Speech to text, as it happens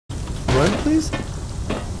run, please?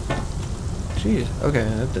 Jeez. Okay,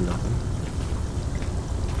 that did nothing.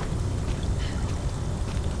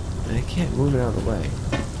 And I can't move it out of the way.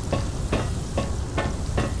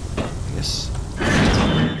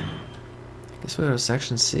 I guess we go to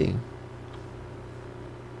section C.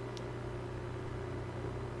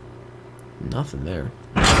 Nothing there.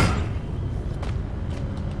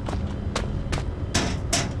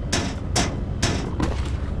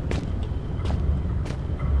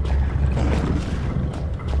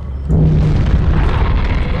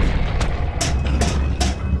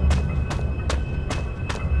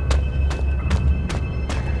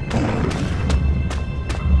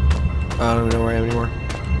 I don't even know where I am anymore.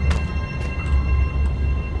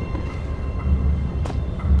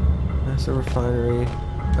 That's a refinery.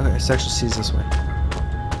 Okay, section C is this way.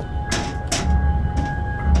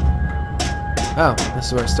 Oh, this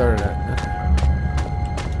is where I started at.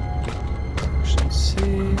 Okay. Section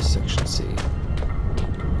C, section C.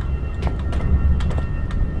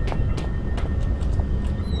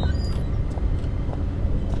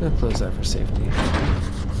 I'm gonna close that for safety.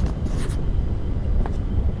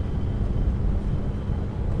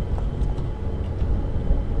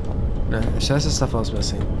 No, so that's the stuff I was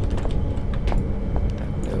missing. That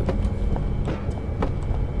note.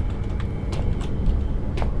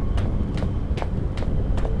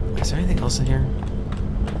 Is there anything else in here?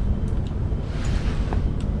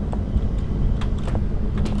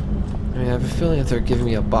 I mean, I have a feeling if they're giving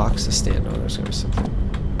me a box to stand on, there's gonna be something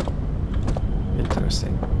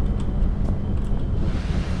interesting.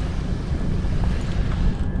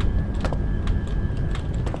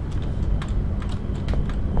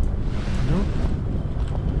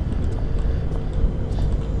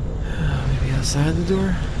 Outside the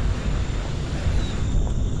door?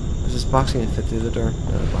 Is this box gonna fit through the door?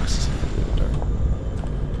 No, the box doesn't fit through the door.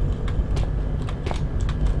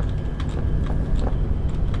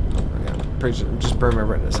 Okay, I'm just burn my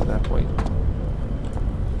retinas at that point.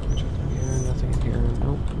 Nothing here, nothing in here.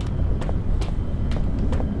 Nope.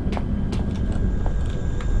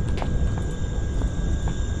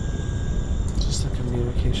 Just the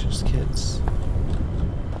communications kits.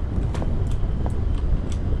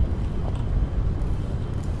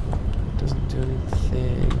 Doesn't do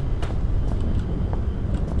anything.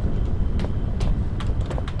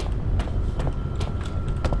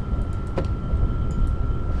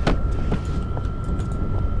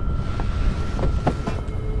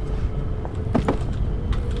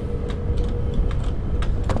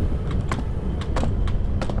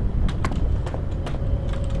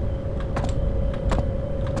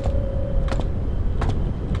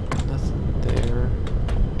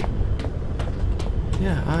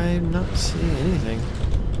 Yeah, I'm not seeing anything.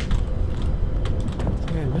 I don't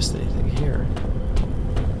think I missed anything here.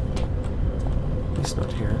 At least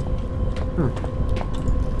not here.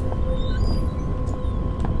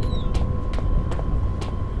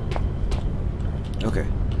 Okay.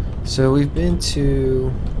 So we've been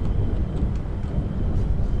to...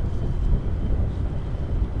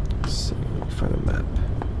 Let's see, let me find a map.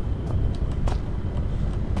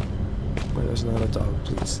 Where there's not a dog,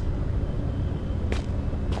 please.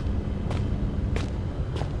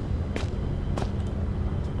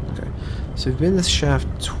 So we've been to shaft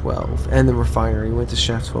 12 and the refinery. We went to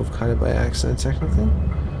shaft 12 kind of by accident, technically.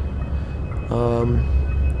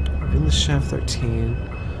 We've been to shaft 13.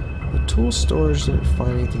 The tool storage didn't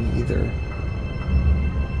find anything either.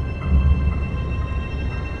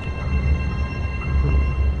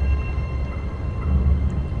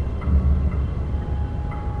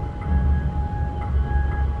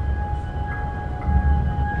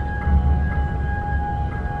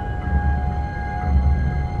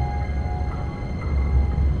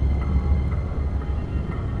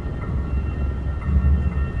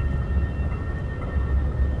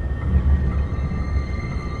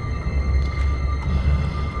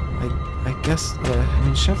 I guess, I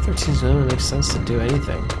mean, shaft 13 doesn't make sense to do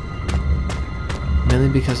anything. Mainly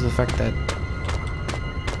because of the fact that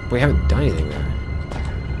we haven't done anything there.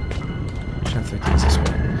 Shaft 13 is this way.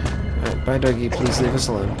 Alright, bye doggy, please leave us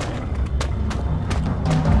alone.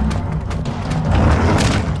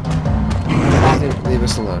 Leave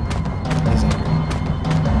us alone. He's angry.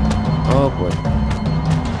 Oh boy.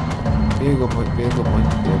 Be a good boy, be a good boy,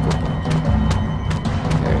 be a good boy.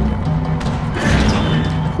 There you go.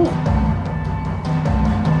 Whew.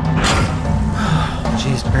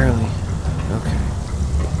 Jeez, barely. Okay.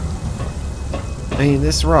 I mean,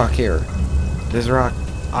 this rock here. This rock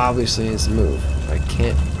obviously needs to move. I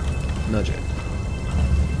can't nudge it.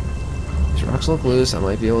 These rocks look loose. I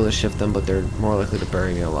might be able to shift them, but they're more likely to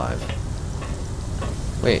bury me alive.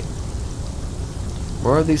 Wait.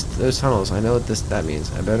 More of those tunnels. I know what that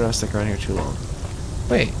means. I better not stick around here too long.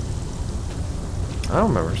 Wait. I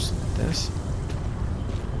don't remember this.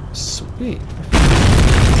 Sweet.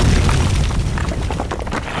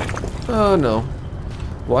 Oh no.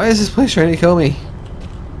 Why is this place trying to kill me?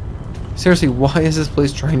 Seriously, why is this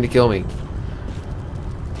place trying to kill me?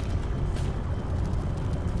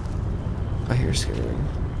 I hear skittering.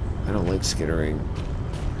 I don't like skittering.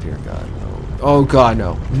 Dear God, no. Oh God,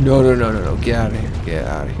 no. No, no, no, no, no. Get out of here. Get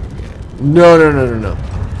out of here. No, no, no, no, no.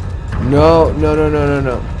 No, no, no, no, no,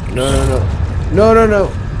 no. No, no, no. No, no, no.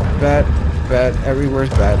 Bad. Bad. Everywhere's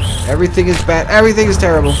bad. Everything is bad. Everything is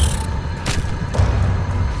terrible.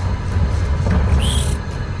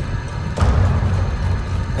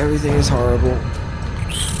 Everything is horrible.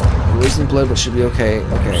 I'm losing blood, but should be okay.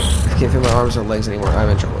 Okay. I can't feel my arms or legs anymore. I'm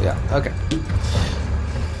in trouble. Yeah. Okay.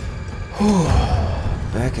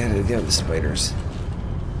 Back at it again with the spiders.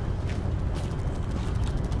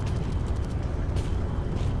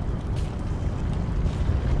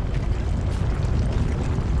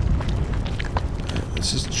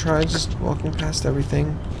 Let's just try just walking past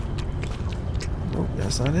everything. Nope,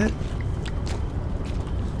 that's not it.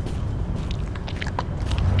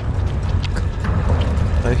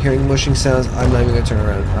 I'm hearing mushing sounds. I'm not even going to turn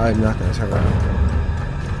around. I'm not going to turn around.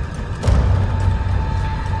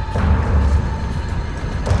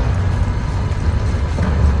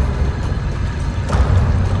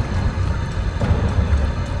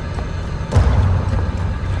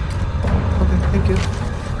 Okay, thank you.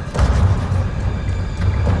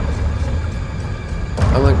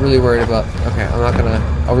 I'm like really worried about... Okay, I'm not going to...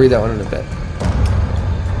 I'll read that one in a bit.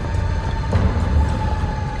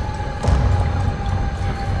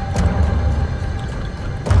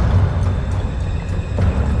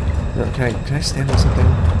 Can I stand on something?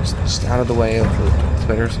 Just out of the way of the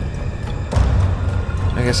spiders?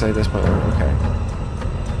 I guess at this point, okay.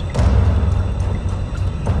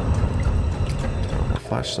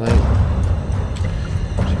 Flashlight.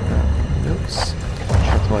 Check out notes.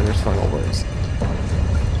 Check the miner's final words.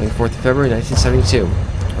 24th of February, 1972.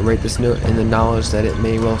 I write this note in the knowledge that it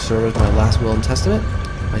may well serve as my last will and testament.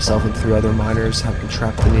 Myself and 3 other miners have been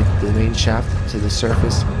trapped beneath the main shaft to the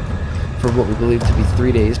surface for what we believe to be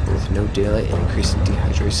 3 days, but with no daylight and increasing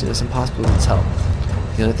dehydration, it's impossible to tell.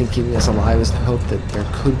 The only thing keeping us alive is the hope that there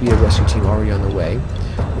could be a rescue team already on the way.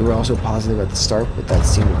 We were also positive at the start, but that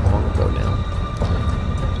seemed long ago now.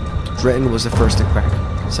 Dretton was the first to crack,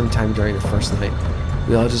 sometime during the first night.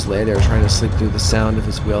 We all just lay there trying to sleep through the sound of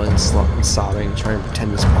his wailing and sobbing, trying to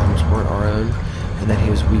pretend his problems weren't our own, and that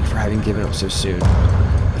he was weak for having given up so soon.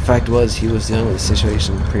 The fact was, he was dealing with the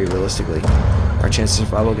situation pretty realistically. Our chance of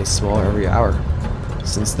survival gets smaller every hour.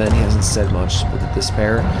 Since then, he hasn't said much, but the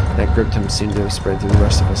despair that gripped him seemed to have spread through the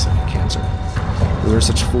rest of us like a cancer. We were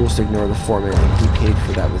such fools to ignore the foreman, and he paid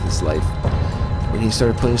for that with his life. When he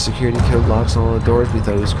started putting security code locks on all the doors, we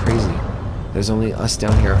thought it was crazy. There's only us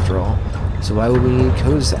down here after all, so why would we need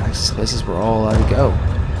codes to access places we're all allowed to go?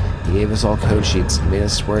 He gave us all code sheets and made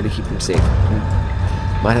us swear to keep them safe.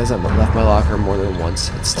 Mine hasn't left my locker more than once.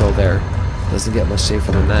 It's still there. Doesn't get much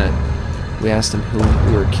safer than that. We asked him who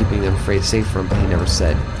we were keeping them safe from, but he never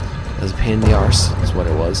said. It was a pain in the arse, is what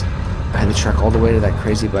it was. I had to trek all the way to that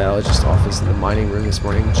crazy biologist's office in the mining room this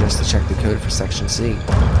morning just to check the code for Section C.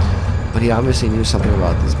 But he obviously knew something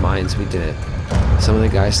about these mines we didn't. Some of the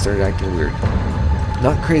guys started acting weird.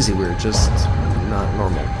 Not crazy weird, just not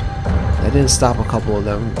normal. That didn't stop a couple of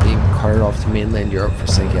them being carted off to mainland Europe for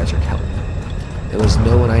psychiatric help. It was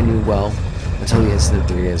no one I knew well until the incident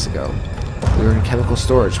 3 days ago. We were in chemical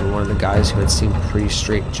storage when one of the guys who had seemed pretty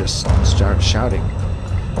straight just started shouting.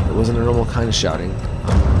 It wasn't a normal kind of shouting.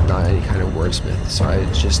 I'm not any kind of wordsmith, so I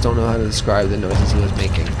just don't know how to describe the noises he was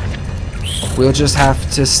making. We'll just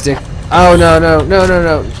have to stick... Oh, no, no, no, no,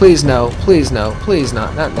 no. Please, no. Please, no. Please,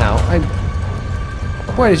 not. Not now.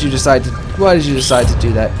 Why did you decide to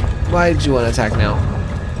do that? Why did you want to attack now?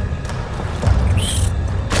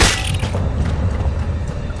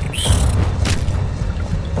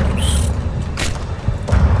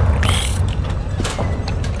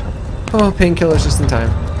 Oh, painkillers just in time.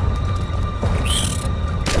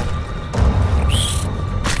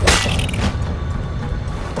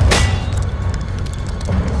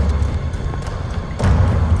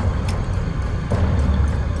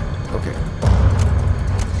 Okay.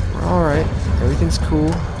 We're alright. Everything's cool.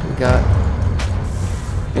 We got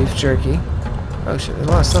beef jerky. Oh shit, there's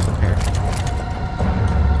a lot of stuff up here.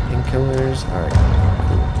 Painkillers. Alright.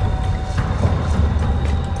 Cool.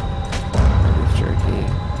 Beef jerky.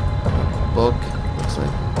 Book, looks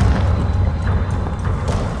like.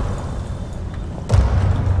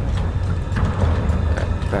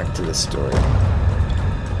 Alright, back to the story.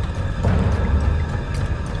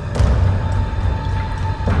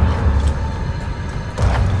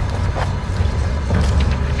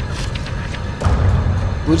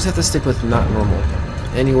 just have to stick with not normal.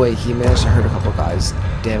 Anyway, he managed to hurt a couple guys,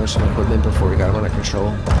 damage some equipment before we got him under control.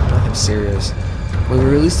 Nothing serious. When we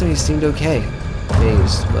released him, he seemed okay.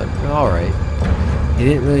 Phased, but alright. He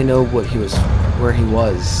didn't really know where he was.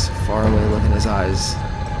 Far away look in his eyes.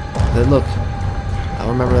 Then look, I'll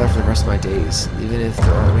remember that for the rest of my days, even if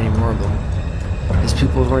there aren't many more of them. His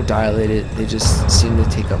pupils weren't dilated, they just seemed to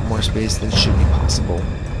take up more space than should be possible.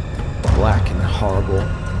 Black and horrible.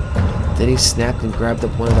 Then he snapped and grabbed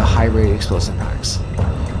up one of the high-rate explosive packs.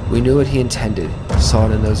 We knew what he intended, saw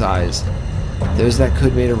it in those eyes. Those that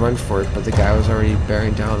could made a run for it, but the guy was already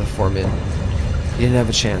bearing down the foreman. He didn't have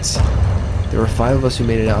a chance. There were 5 of us who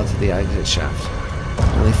made it out to the exit shaft.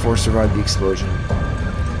 Only 4 survived the explosion.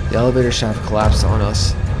 The elevator shaft collapsed on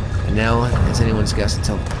us, and now it's anyone's guess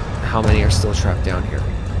until how many are still trapped down here.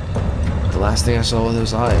 The last thing I saw were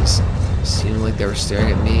those eyes. It seemed like they were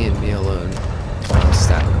staring at me and me alone. I was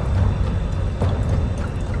stabbing.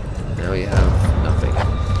 Now we have nothing.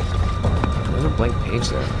 There's a blank page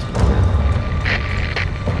there.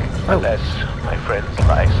 Oh. Unless my friends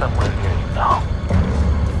lie somewhere near you now.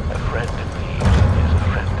 A friend in need is a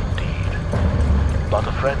friend indeed. But a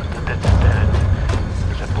friend that's dead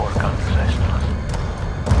is a poor conversationalist.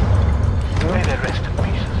 May they rest in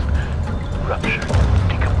pieces, ruptured,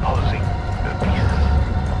 decomposing their pieces.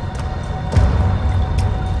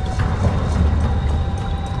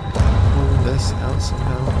 Pull this out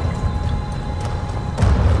somehow.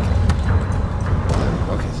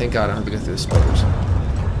 Okay, thank God I don't have to go through the spiders.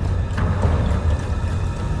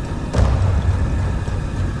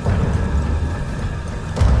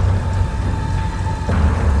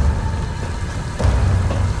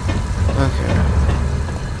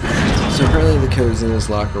 So apparently the code's in his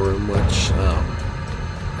locker room, which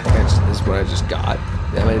I think is what I just got.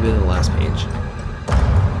 That might have been the last page.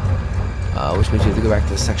 Which means you have to go back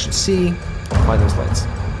to section C and find those lights.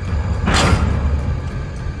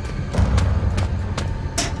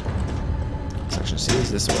 Section C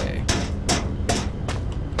is this way.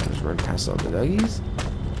 Just run past all the duggies.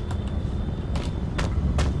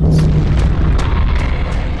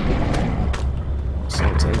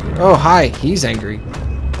 Someone's angry. Oh, hi! He's angry.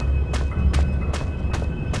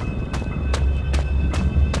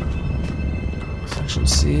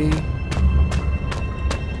 See, yeah,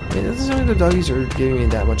 it doesn't seem like the doggies are giving me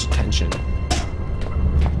that much attention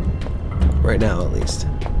right now, at least.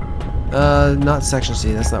 Not section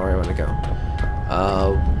C. That's not where I want to go.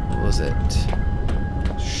 What was it?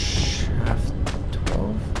 Shaft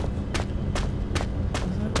 12.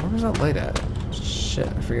 Where was that light at? Shit,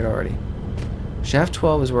 I forget already. Shaft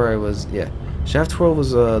 12 is where I was. Yeah, Shaft 12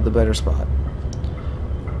 was the better spot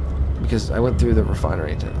because I went through the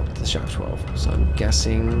refinery to Shaft 12, so I'm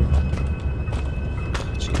guessing.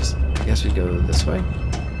 Jeez, I guess we go this way.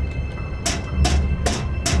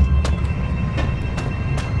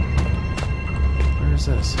 Where is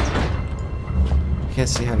this? I can't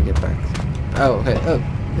see how to get back. Oh, okay. Oh,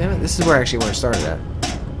 damn it! This is where I started at.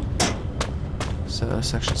 So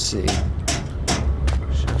section C,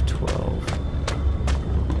 Shaft 12.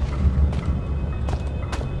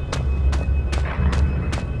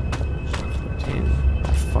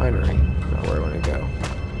 Refinery, not where I want to go.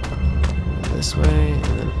 This way, and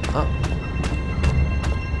then up.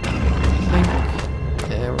 I think.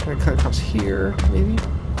 Yeah, we're going to cut across here, maybe?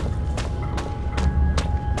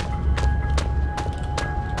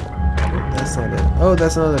 Oh, that's not it. Oh,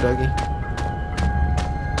 that's another doggy.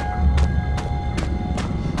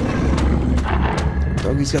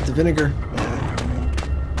 Doggy's got the vinegar.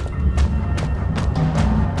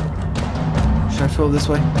 Should I fill this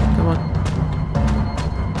way? Come on.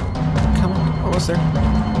 Almost there.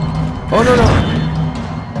 Oh no!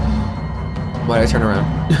 Why did I turn around?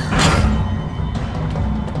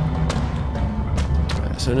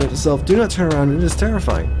 So note to self, do not turn around, it is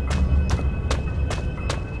terrifying.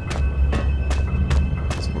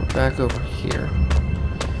 So we're back over here.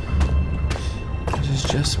 Which is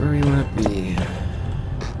just where we want to be.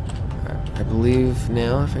 I believe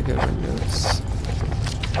now, if I go to my notes.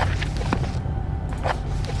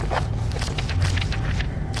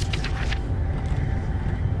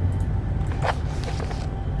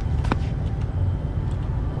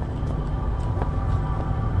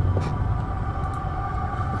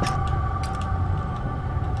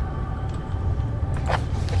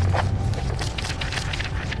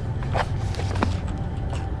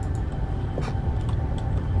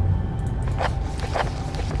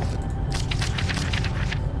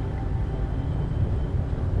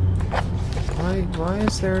 Why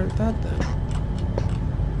is there that then?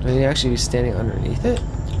 Do I actually be standing underneath it?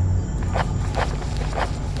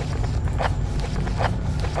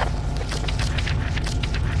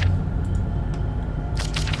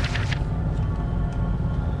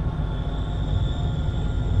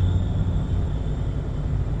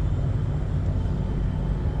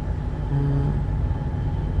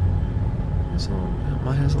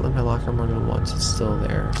 hasn't left my locker more than once. It's still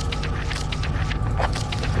there.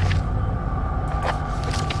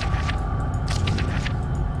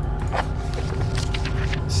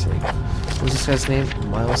 Let's see. What's this guy's name?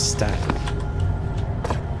 Miles Staton.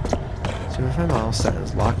 So if I find Miles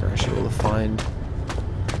Staton's locker, I should be able to find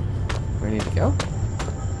where I need to go.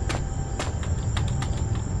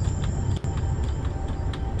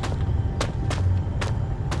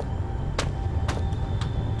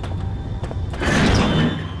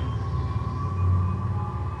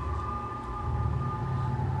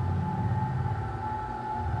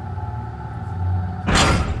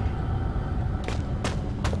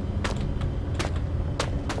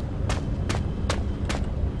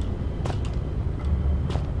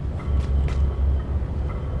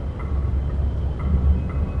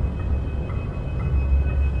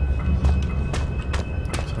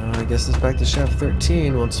 I guess it's back to shaft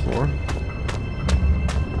 13 once more. I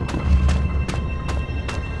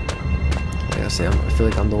gotta say, I feel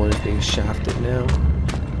like I'm the one who's being shafted now.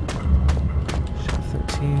 Shaft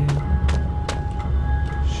 13.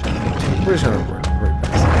 Shaft 13. We're just gonna work right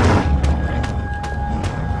past that.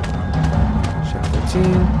 Shaft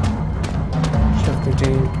 13. Shaft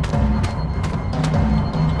 13.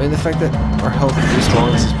 I mean, the fact that our health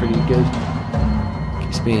response is pretty good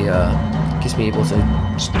keeps me able to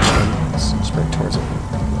just run, sprint towards it.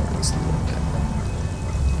 At least in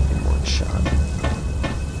one shot. I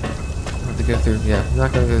have to go through. Yeah, I'm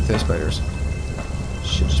not gonna go through spiders.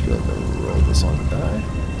 Should just be able to roll this on the die.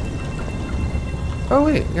 Oh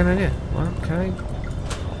wait, I got an idea. Why can I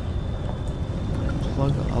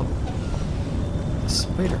plug up the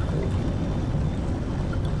spider hole?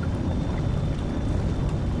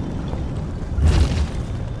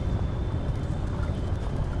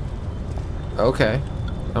 Okay.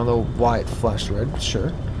 I don't know why it flashed red, but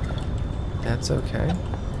sure. That's okay.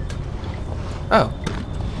 Oh.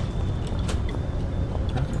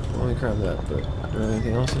 Okay, well, let me grab that, but do I have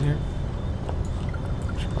anything else in here?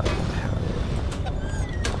 Should probably have it.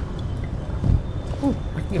 Ooh,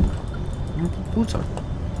 I can get my boots on.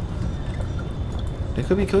 They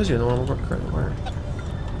could be cozier than the one we're currently wearing.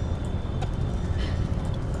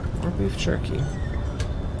 More beef jerky.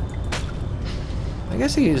 I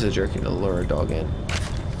guess he used a jerky to lure a dog in.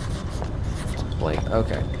 Blank.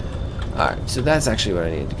 Okay. Alright, so that's actually what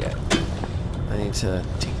I need to get. I need to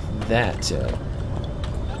take that to...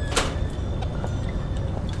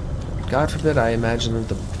 God forbid I imagine that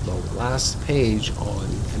the last page on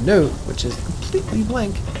the note, which is completely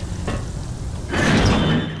blank,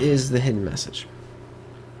 is the hidden message.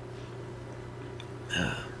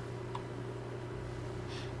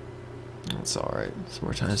 That's alright. Some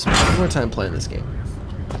more time playing this game.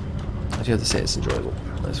 I do have to say it's enjoyable,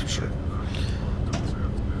 that's for sure.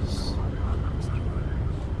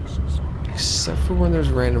 Except for when there's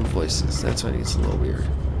random voices. That's when it gets a little weird.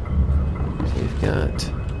 So we've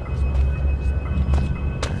got...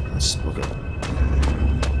 Let's look at...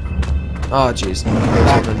 Oh, jeez. I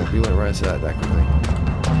was hoping we went right into that quickly.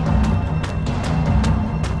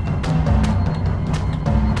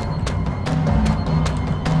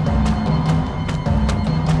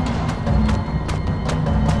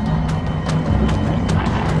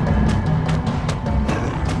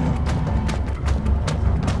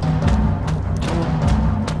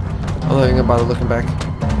 I'm not even gonna bother looking back.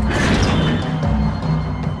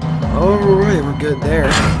 Alright, we're good there.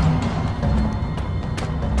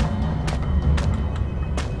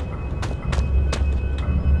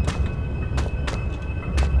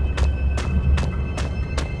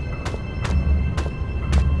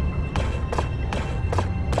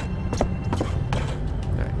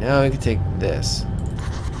 Alright, now we can take this.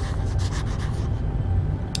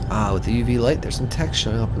 Ah, with the UV light, there's some text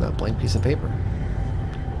showing up on that blank piece of paper.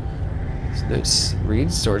 Notes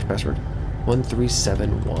read storage password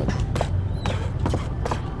 1371.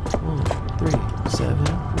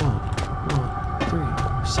 1371.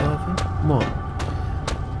 1371.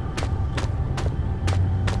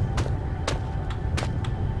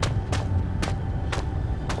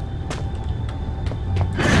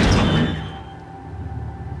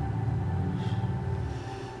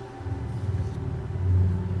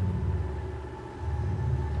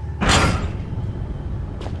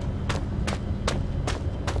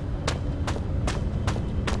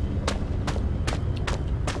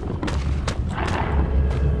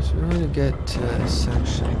 Get to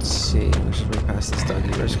section C, which is way past this doggy.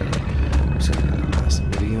 We're just gonna go past him.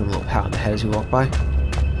 Maybe give him a little pat on the head as we walk by.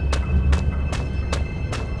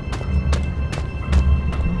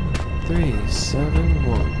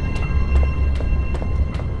 371.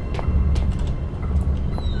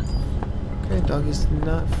 Okay, doggies did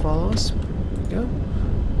not follow us. There we go.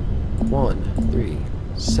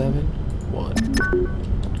 1371.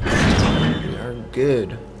 We are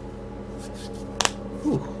good.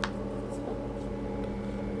 Whew.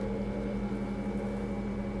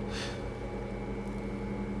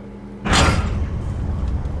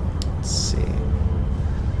 Let's see.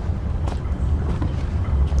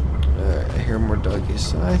 Alright, I hear more doggies,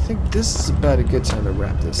 so I think this is about a good time to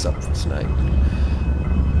wrap this up for tonight.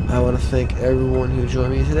 I want to thank everyone who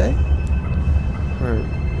joined me today for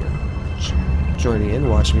joining in,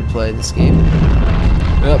 watching me play this game.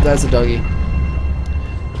 Oh, that's a doggy.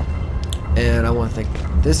 And I want to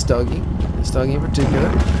thank this doggy in particular.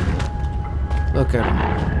 Look at him.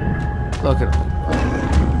 Look at him.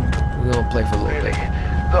 We're going to play for a little bit.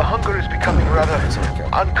 The hunger is becoming rather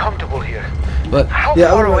uncomfortable here. But, how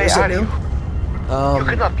yeah, far I away are now. you? You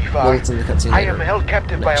could not be far. Well, it's in the cutscene I am held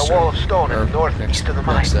captive by a wall of stone in the northeast of the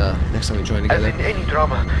mine. Next time we join together. As in any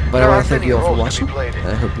drama, But I there want are to thank many you all for roles to watching. be played.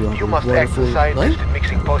 I hope you all have You a must act wonderful the scientist night. in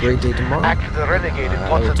mixing Have a great potions, day tomorrow. act the renegade in I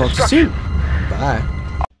plots will of talk to you destruction. soon. Bye.